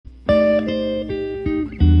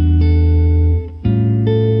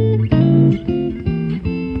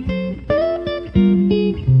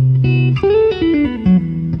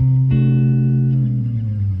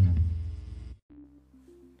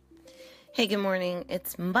Hey, good morning.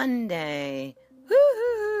 It's Monday.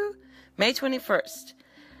 Woo-hoo-hoo. May 21st.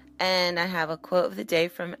 And I have a quote of the day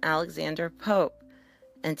from Alexander Pope.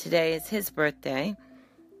 And today is his birthday.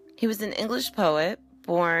 He was an English poet,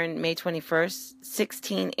 born May 21st,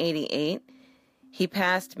 1688. He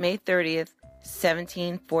passed May 30th,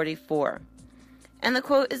 1744. And the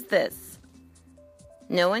quote is this: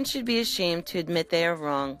 "No one should be ashamed to admit they are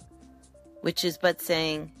wrong, which is but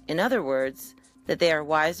saying, in other words, that they are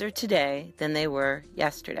wiser today than they were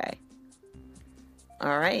yesterday."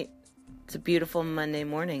 All right. It's a beautiful Monday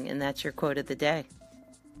morning, and that's your quote of the day.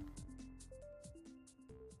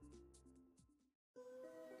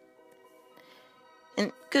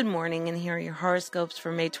 And good morning, and here are your horoscopes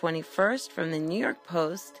for May 21st from the New York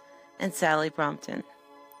Post and Sally Brompton.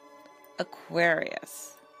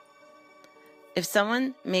 Aquarius. If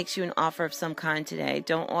someone makes you an offer of some kind today,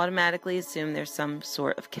 don't automatically assume there's some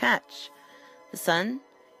sort of catch. The sun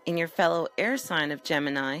in your fellow air sign of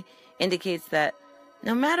Gemini indicates that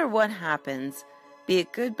no matter what happens, be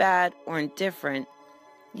it good, bad, or indifferent,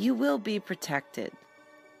 you will be protected.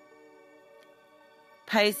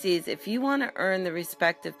 Pisces, if you want to earn the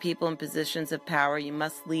respect of people in positions of power, you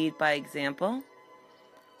must lead by example.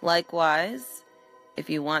 Likewise, if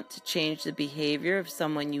you want to change the behavior of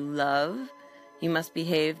someone you love, you must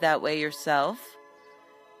behave that way yourself.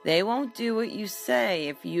 They won't do what you say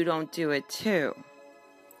if you don't do it too.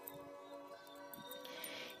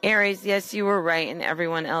 Aries, yes, you were right and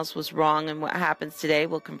everyone else was wrong, and what happens today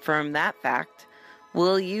will confirm that fact.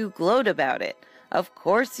 Will you gloat about it? Of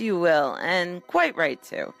course you will, and quite right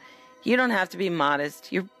too. You don't have to be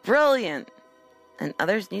modest. You're brilliant, and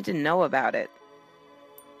others need to know about it.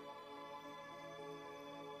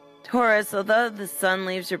 Taurus, although the sun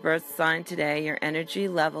leaves your birth sign today, your energy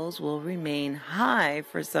levels will remain high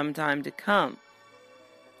for some time to come.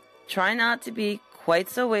 Try not to be quite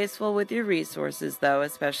so wasteful with your resources, though,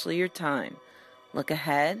 especially your time. Look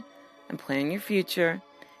ahead and plan your future.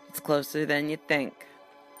 It's closer than you think.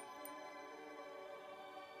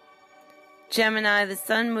 Gemini, the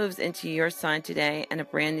sun moves into your sign today and a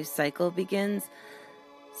brand new cycle begins.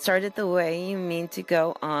 Start it the way you mean to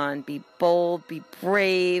go on. Be bold, be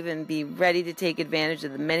brave, and be ready to take advantage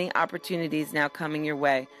of the many opportunities now coming your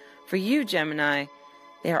way. For you, Gemini,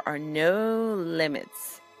 there are no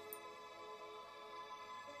limits.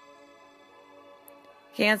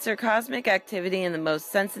 Cancer, cosmic activity in the most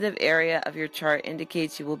sensitive area of your chart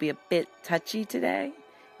indicates you will be a bit touchy today.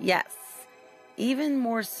 Yes, even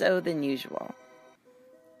more so than usual.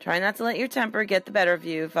 Try not to let your temper get the better of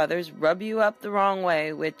you if others rub you up the wrong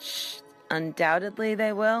way, which undoubtedly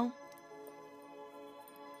they will.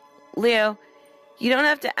 Leo, you don't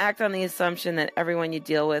have to act on the assumption that everyone you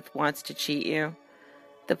deal with wants to cheat you.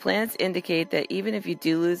 The planets indicate that even if you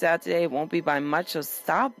do lose out today, it won't be by much, so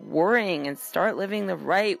stop worrying and start living the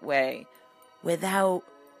right way, without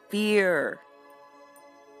fear.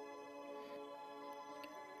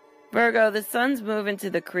 Virgo, the sun's move into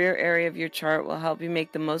the career area of your chart will help you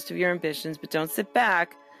make the most of your ambitions, but don't sit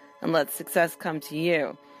back and let success come to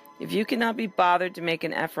you. If you cannot be bothered to make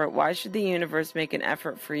an effort, why should the universe make an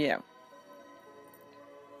effort for you?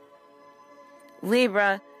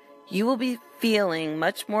 Libra, you will be feeling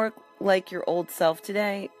much more like your old self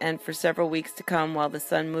today and for several weeks to come while the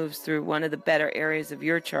sun moves through one of the better areas of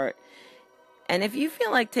your chart. And if you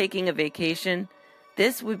feel like taking a vacation,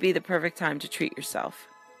 this would be the perfect time to treat yourself.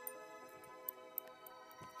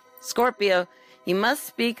 Scorpio, you must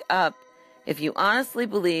speak up if you honestly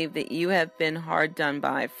believe that you have been hard done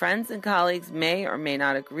by. Friends and colleagues may or may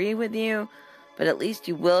not agree with you, but at least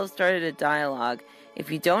you will have started a dialogue.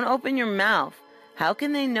 If you don't open your mouth, how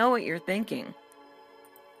can they know what you're thinking?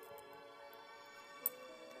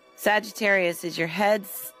 Sagittarius, is your head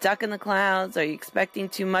stuck in the clouds? Are you expecting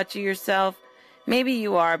too much of yourself? Maybe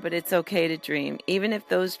you are, but it's okay to dream, even if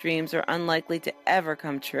those dreams are unlikely to ever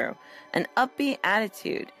come true. An upbeat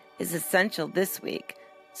attitude is essential this week,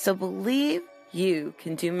 so believe you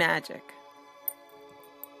can do magic.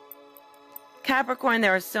 Capricorn,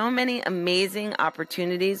 there are so many amazing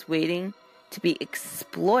opportunities waiting to be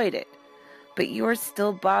exploited, but you are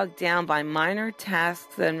still bogged down by minor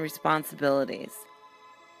tasks and responsibilities.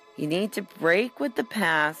 You need to break with the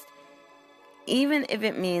past, even if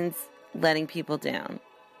it means letting people down.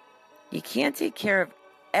 You can't take care of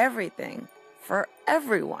everything for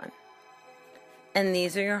everyone. And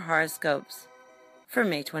these are your horoscopes for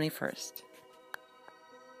May 21st.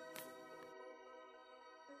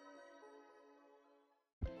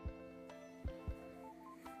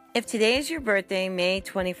 If today is your birthday, May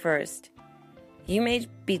 21st, you may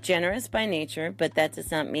be generous by nature, but that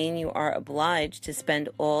does not mean you are obliged to spend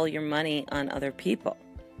all your money on other people.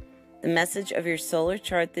 The message of your solar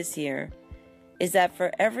chart this year is that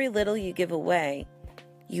for every little you give away,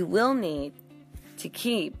 you will need to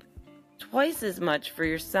keep twice as much for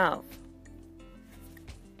yourself.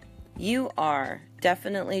 You are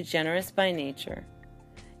definitely generous by nature.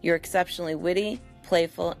 You're exceptionally witty,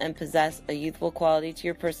 playful, and possess a youthful quality to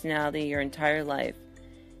your personality your entire life.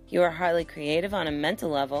 You are highly creative on a mental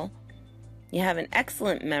level. You have an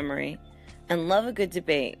excellent memory and love a good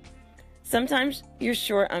debate. Sometimes you're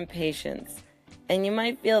short on patience, and you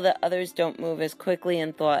might feel that others don't move as quickly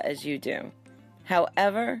in thought as you do.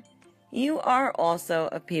 However, you are also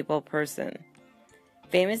a people person.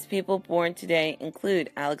 Famous people born today include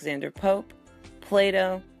Alexander Pope,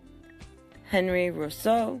 Plato, Henry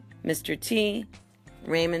Rousseau, Mr. T,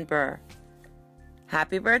 Raymond Burr.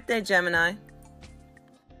 Happy birthday, Gemini!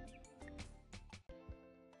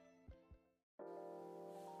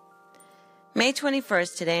 May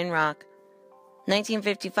 21st, today in rock.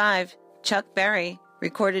 1955, Chuck Berry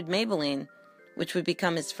recorded Maybelline, which would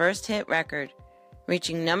become his first hit record,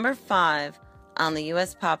 reaching number 5 on the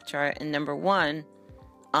U.S. pop chart and number 1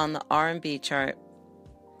 on the R&B chart.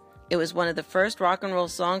 It was one of the first rock and roll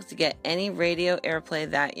songs to get any radio airplay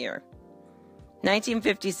that year.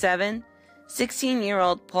 1957,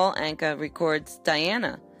 16-year-old Paul Anka records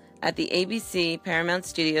Diana at the ABC Paramount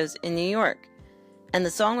Studios in New York, and the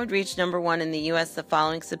song would reach number 1 in the U.S. the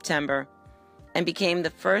following September and became the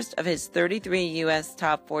first of his 33 U.S.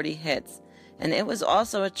 top 40 hits, and it was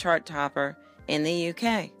also a chart topper in the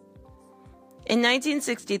UK. In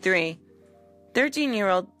 1963,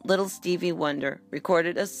 13-year-old Little Stevie Wonder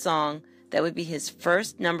recorded a song that would be his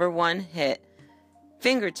first number 1 hit,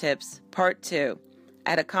 Fingertips Part 2,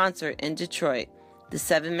 at a concert in Detroit. The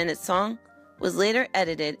 7-minute song was later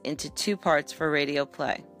edited into 2 parts for radio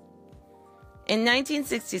play. In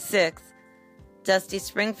 1966, Dusty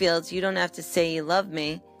Springfield's You Don't Have to Say You Love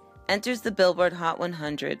Me enters the Billboard Hot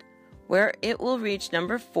 100, where it will reach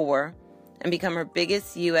number 4 and become her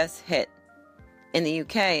biggest U.S. hit. In the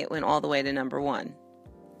UK, it went all the way to number 1.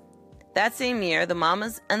 That same year, the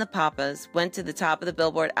Mamas and the Papas went to the top of the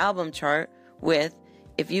Billboard album chart with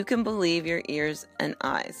If You Can Believe Your Ears and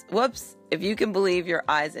Eyes. If You Can Believe Your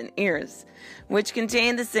Eyes and Ears, which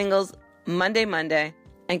contained the singles Monday Monday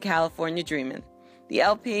and California Dreamin'. The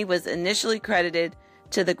LP was initially credited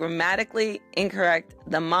to the grammatically incorrect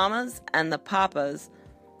The Mamas and the Papas,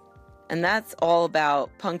 and that's all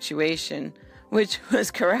about punctuation, which was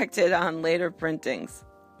corrected on later printings.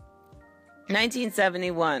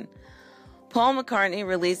 1971, Paul McCartney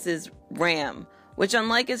releases Ram, which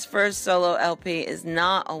unlike his first solo LP is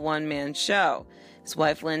not a one-man show. His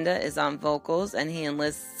wife Linda is on vocals, and he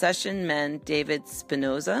enlists session men David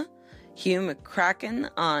Spinoza, Hugh McCracken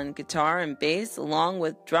on guitar and bass, along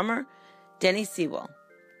with drummer Denny Sewell.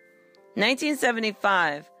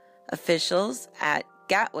 1975, officials at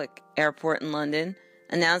Gatwick Airport in London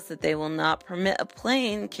announced that they will not permit a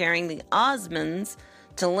plane carrying the Osmonds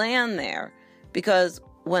to land there because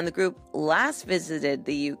when the group last visited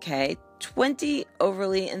the UK, 20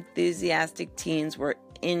 overly enthusiastic teens were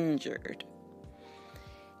injured.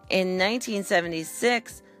 In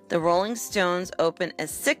 1976, the Rolling Stones opened a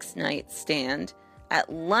 6-night stand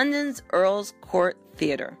at London's Earl's Court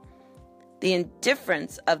Theatre. The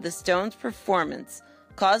indifference of the Stones' performance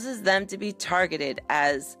causes them to be targeted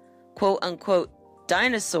as quote-unquote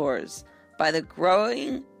dinosaurs by the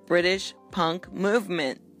growing British punk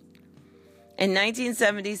movement. In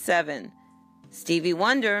 1977, Stevie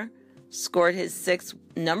Wonder scored his 6th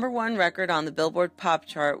number 1 record on the Billboard pop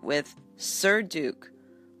chart with Sir Duke,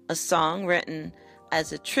 a song written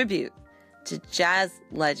as a tribute to jazz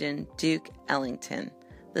legend Duke Ellington.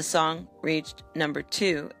 The song reached number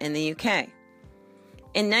 2 in the UK.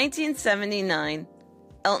 In 1979,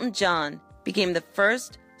 Elton John became the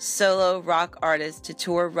first solo rock artist to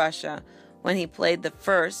tour Russia when he played the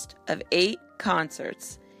first of 8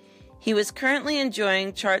 concerts. He was currently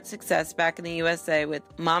enjoying chart success back in the USA with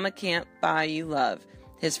Mama Can't Buy You Love,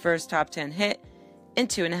 his first top 10 hit in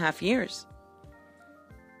 2.5 years.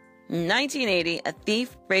 In 1980, a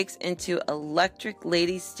thief breaks into Electric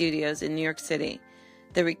Lady Studios in New York City,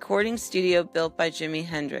 the recording studio built by Jimi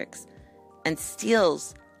Hendrix, and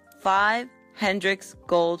steals 5 Hendrix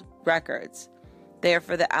Gold records. They are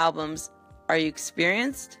for the albums Are You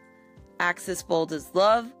Experienced?, Axis Bold as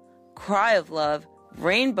Love, Cry of Love,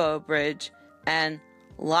 Rainbow Bridge, and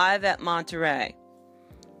Live at Monterey.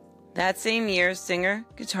 That same year,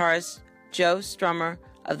 singer-guitarist Joe Strummer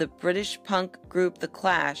of the British punk group The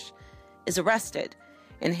Clash is arrested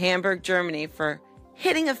in Hamburg, Germany for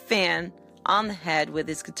hitting a fan on the head with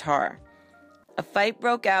his guitar. A fight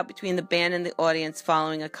broke out between the band and the audience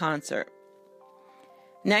following a concert.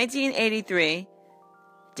 1983,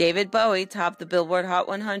 David Bowie topped the Billboard Hot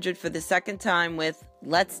 100 for the second time with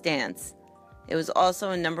Let's Dance. It was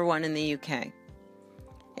also a number one in the UK.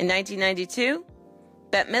 In 1992,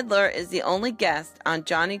 Bette Midler is the only guest on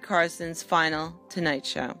Johnny Carson's final Tonight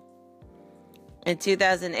Show. In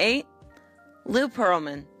 2008, Lou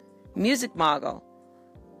Pearlman, music mogul,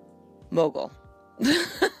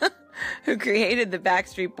 who created the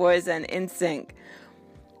Backstreet Boys and NSYNC,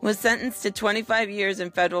 was sentenced to 25 years in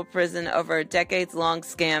federal prison over a decades-long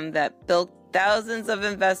scam that bilked thousands of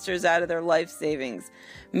investors out of their life savings.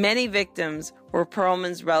 Many victims were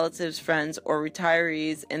Pearlman's relatives, friends, or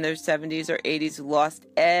retirees in their 70s or 80s who lost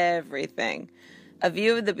everything. A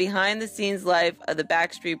view of the behind-the-scenes life of the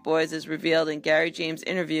Backstreet Boys is revealed in Gary James'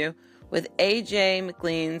 interview with A.J.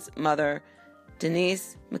 McLean's mother,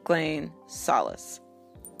 Denise McLean Salas.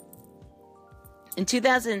 In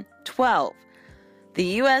 2012, the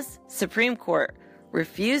U.S. Supreme Court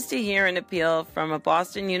refused to hear an appeal from a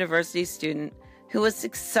Boston University student who was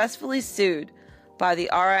successfully sued by the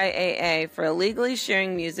RIAA for illegally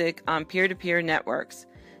sharing music on peer-to-peer networks.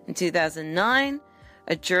 In 2009,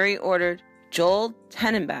 a jury ordered Joel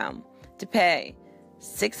Tenenbaum to pay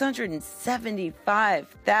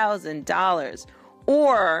 $675,000,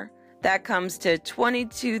 or that comes to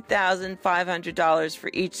 $22,500 for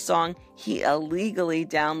each song he illegally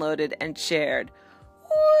downloaded and shared.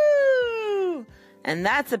 Woo! And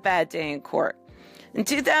that's a bad day in court. In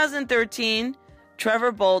 2013,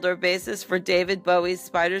 Trevor Bolder, bassist for David Bowie's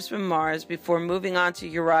Spiders from Mars before moving on to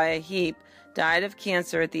Uriah Heep, died of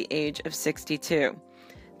cancer at the age of 62.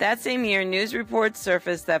 That same year, news reports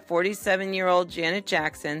surfaced that 47-year-old Janet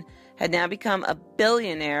Jackson had now become a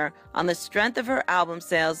billionaire on the strength of her album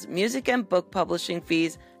sales, music and book publishing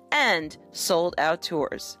fees, and sold-out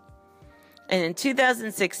tours. And in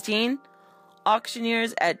 2016,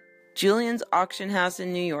 auctioneers at Julien's Auction House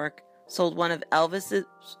in New York sold one of Elvis's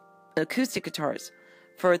acoustic guitars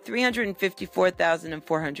for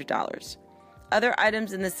 $354,400. Other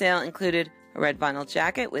items in the sale included a red vinyl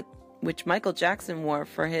jacket which Michael Jackson wore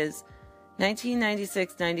for his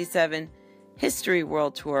 1996-97 History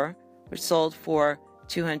World Tour, which sold for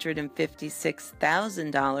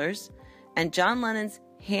 $256,000, and John Lennon's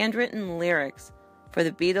handwritten lyrics for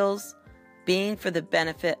the Beatles' Being for the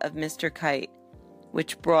Benefit of Mr. Kite,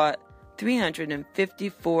 which brought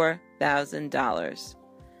 $354,000.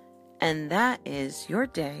 And that is your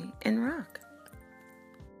day in rock.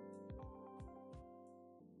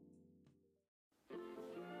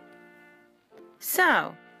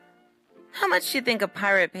 So, how much do you think a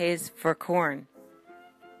pirate pays for corn?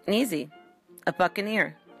 Easy. A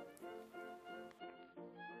buccaneer.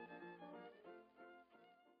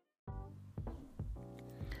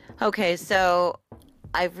 Okay, so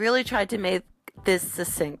I've really tried to make this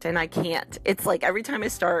succinct, and I can't. It's like every time I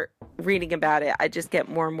start reading about it, I just get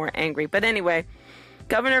more and more angry. But anyway,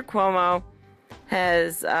 Governor Cuomo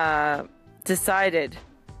has decided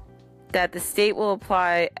that the state will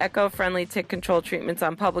apply eco-friendly tick control treatments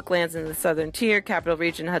on public lands in the Southern Tier, Capital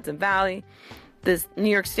Region, Hudson Valley. New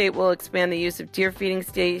York State will expand the use of deer feeding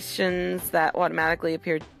stations that automatically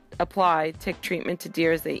apply tick treatment to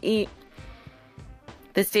deer as they eat.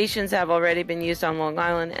 The stations have already been used on Long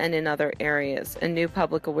Island and in other areas. A new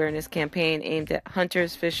public awareness campaign aimed at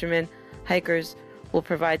hunters, fishermen, hikers will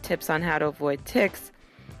provide tips on how to avoid ticks.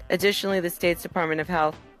 Additionally, the state's Department of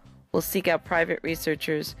Health will seek out private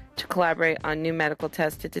researchers to collaborate on new medical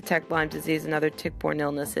tests to detect Lyme disease and other tick-borne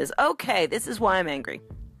illnesses. Okay, this is why I'm angry.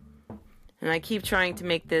 And I keep trying to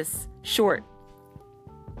make this short.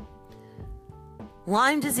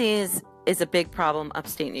 Lyme disease is a big problem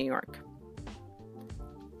upstate New York.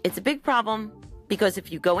 It's a big problem because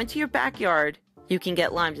if you go into your backyard, you can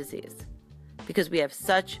get Lyme disease. Because we have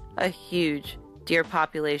such a huge deer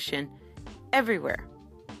population everywhere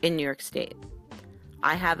in New York State.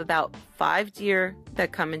 I have about 5 deer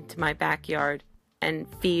that come into my backyard and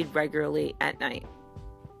feed regularly at night.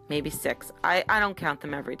 Maybe 6. I don't count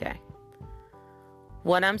them every day.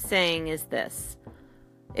 What I'm saying is this.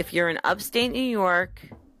 If you're in upstate New York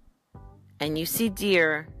and you see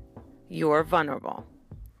deer, you're vulnerable.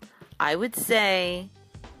 I would say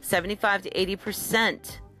 75 to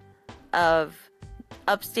 80% of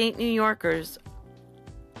upstate New Yorkers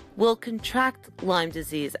will contract Lyme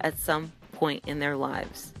disease at some point in their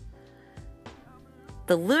lives.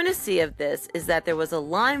 The lunacy of this is that there was a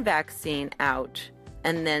Lyme vaccine out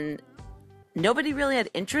and then nobody really had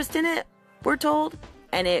interest in it, we're told,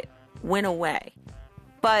 and it went away.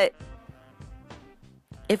 But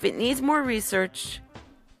if it needs more research,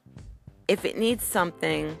 if it needs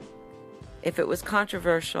something, if it was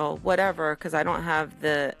controversial, whatever, because I don't have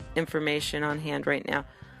the information on hand right now.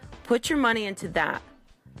 Put your money into that.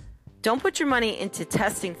 Don't put your money into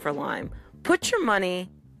testing for Lyme. Put your money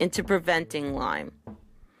into preventing Lyme.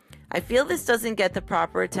 I feel this doesn't get the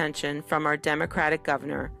proper attention from our Democratic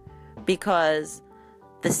governor because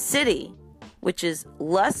the city, which is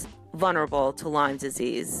less vulnerable to Lyme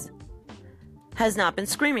disease, has not been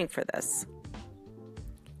screaming for this.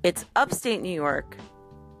 It's upstate New York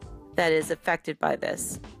that is affected by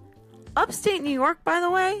this. Upstate New York, by the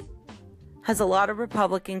way, has a lot of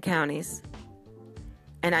Republican counties,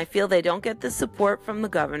 and I feel they don't get the support from the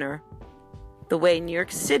governor the way New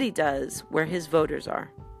York City does, where his voters are.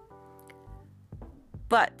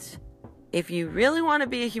 But if you really want to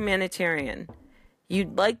be a humanitarian,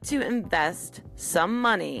 you'd like to invest some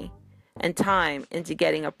money and time into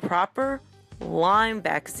getting a proper Lyme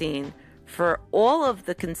vaccine for all of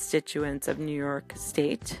the constituents of New York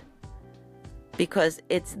State, because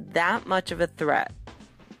it's that much of a threat.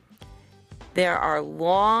 There are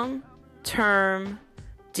long-term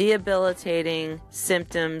debilitating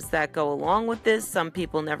symptoms that go along with this. Some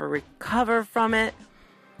people never recover from it.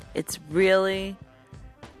 It's really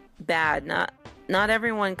bad. Not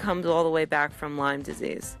everyone comes all the way back from Lyme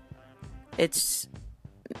disease. It's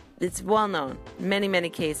well known, many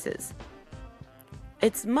cases.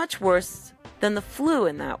 It's much worse than the flu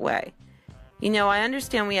in that way. You know, I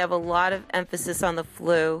understand we have a lot of emphasis on the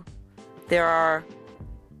flu. There are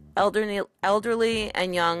elderly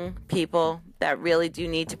and young people that really do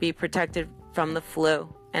need to be protected from the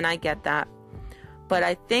flu, and I get that. But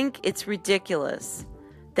I think it's ridiculous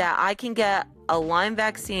that I can get a Lyme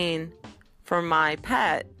vaccine for my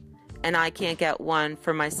pet and I can't get one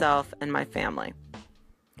for myself and my family.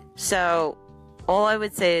 So all I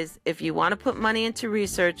would say is, if you want to put money into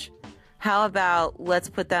research, how about let's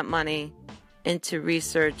put that money into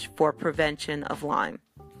research for prevention of Lyme.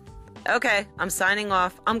 Okay, I'm signing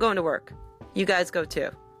off. I'm going to work. You guys go too.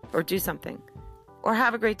 Or do something. Or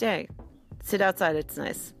have a great day. Sit outside. It's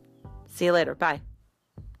nice. See you later. Bye.